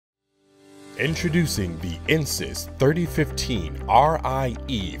Introducing the ENSIS 3015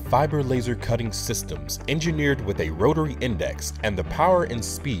 RIE fiber laser cutting systems engineered with a rotary index and the power and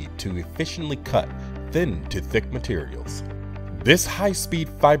speed to efficiently cut thin to thick materials. This high-speed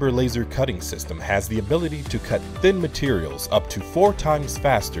fiber laser cutting system has the ability to cut thin materials up to 4 times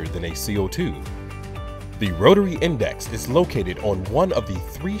faster than a CO2. The Rotary Index is located on one of the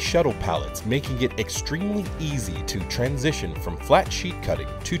 3 shuttle pallets, making it extremely easy to transition from flat sheet cutting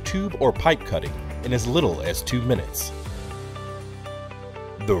to tube or pipe cutting in as little as 2 minutes.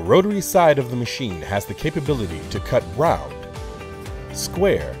 The rotary side of the machine has the capability to cut round,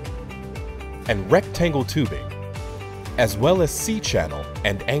 square, and rectangle tubing, as well as C-channel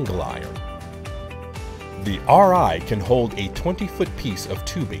and angle iron. The RI can hold a 20-foot piece of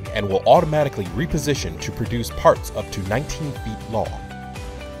tubing and will automatically reposition to produce parts up to 19 feet long.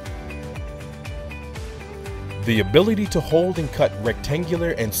 The ability to hold and cut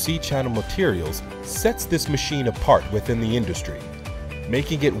rectangular and C-channel materials sets this machine apart within the industry,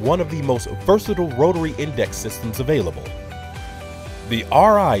 making it one of the most versatile rotary index systems available. The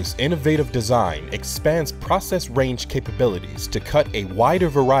RI's innovative design expands process range capabilities to cut a wider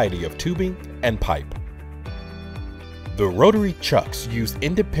variety of tubing and pipe. The rotary chucks use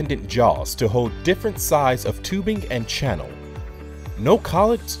independent jaws to hold different size of tubing and channel. No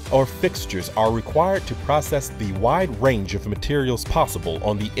collets or fixtures are required to process the wide range of materials possible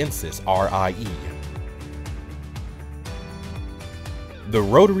on the ENSIS RIE. The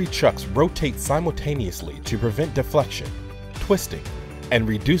rotary chucks rotate simultaneously to prevent deflection, twisting, and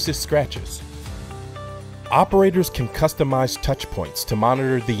reduces scratches. Operators can customize touch points to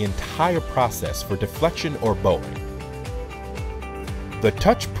monitor the entire process for deflection or bowing. The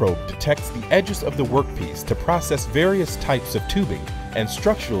touch probe detects the edges of the workpiece to process various types of tubing and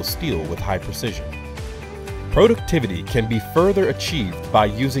structural steel with high precision. Productivity can be further achieved by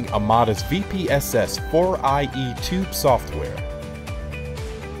using AMADA's VPSS 4IE tube software.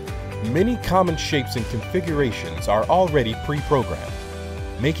 Many common shapes and configurations are already pre-programmed,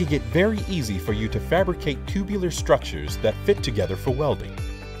 making it very easy for you to fabricate tubular structures that fit together for welding.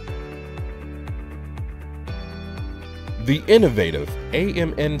 The innovative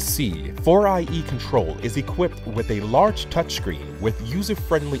AMNC 4IE control is equipped with a large touchscreen with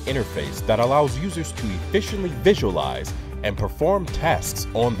user-friendly interface that allows users to efficiently visualize and perform tasks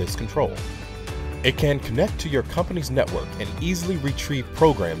on this control. It can connect to your company's network and easily retrieve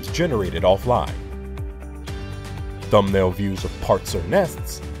programs generated offline. Thumbnail views of parts or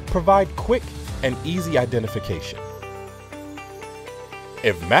nests provide quick and easy identification.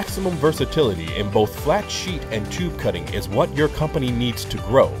 If maximum versatility in both flat sheet and tube cutting is what your company needs to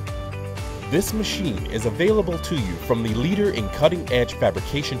grow, this machine is available to you from the leader in cutting-edge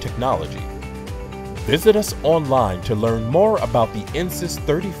fabrication technology. Visit us online to learn more about the ENSIS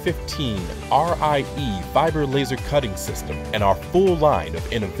 3015 RIE fiber laser cutting system and our full line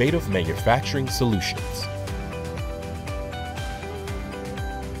of innovative manufacturing solutions.